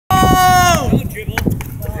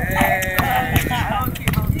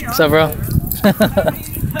What's up, bro?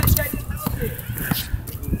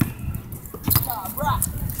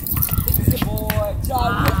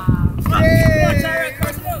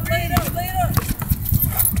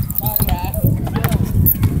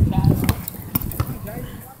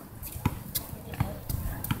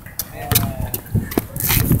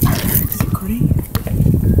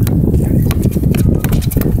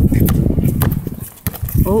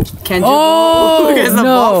 Oh, can't dribble. Oh, There's the no.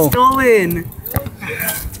 ball stolen.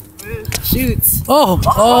 Shoots. Oh,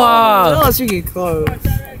 Oh, no, she get close.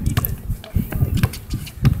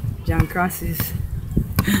 John crosses.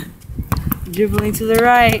 Dribbling to the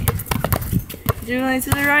right. Dribbling to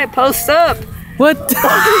the right. Post up. What?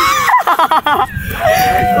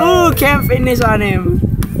 Ooh, can't finish on him.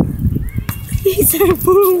 He said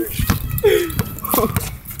boom.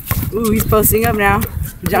 Ooh, he's posting up now.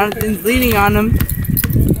 Jonathan's leaning on him.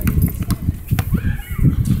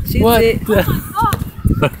 Shoots What? it.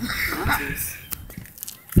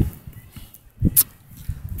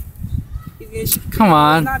 Come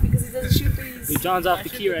on. Not because he doesn't shoot threes. Hey, John's off the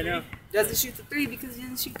key right now. Doesn't shoot the three because he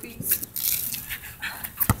doesn't shoot threes.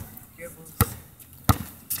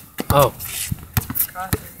 Oh.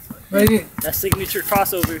 That signature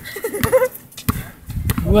crossover.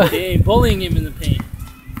 What? They ain't bullying him in the paint.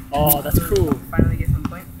 Oh, that's cool. Finally get some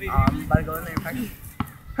point. I'm about to go in there and practice.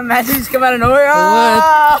 Imagine just come out of nowhere. What?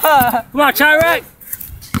 Ah! Come on, Chiraq.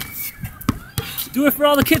 Do it for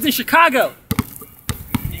all the kids in Chicago.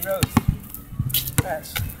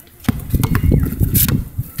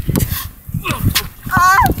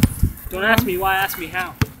 Don't ask me why, ask me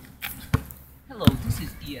how. Hello, this is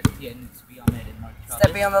ESPN to be on it in Mark Charles.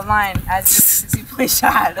 Stepping on the line as this 60-point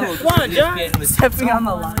shot. Hello, Come on, John. ESPN with Stepping on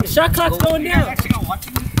the line. The shot clock's going down.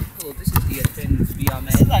 Hello, this is ESPN to be on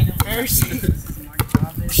it.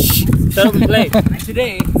 Shut up and play.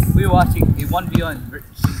 Today we're watching a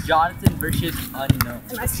 1v1 Jonathan versus Unknown.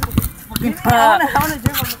 I wanna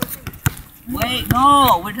dribble. Wait,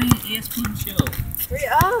 no, we're doing an ESPN show. Hurry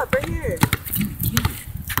up, right here.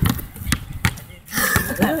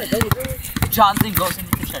 Jonathan goes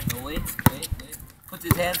into the check. Wait. Puts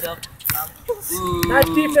his hands up. Ooh. Nice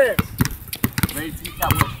defense. Ready to take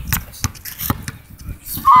that one.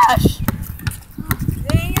 Smash!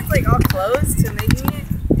 Dang, it's like all close to making it.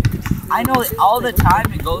 I know it all the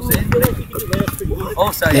time it goes in.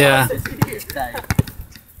 Oh, sorry. Yeah. Sorry.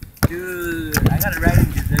 Dude, I got it right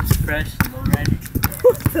because it's fresh, low ready.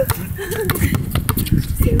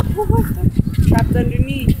 Trapped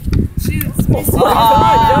underneath. Shoots. Come on,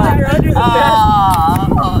 John, you're under the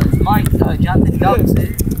basket. It's Mike. Jonathan dumps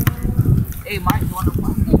it. Hey, Mike, you want to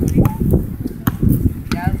play?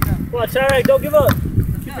 Yeah, let's go. Come on, Chiraq, don't give up.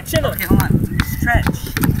 Keep your chin up. Okay, hold on. Stretch.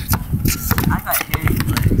 I got hairy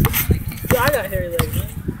legs. Yeah, I got hairy legs, man.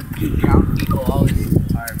 Dude, brown people always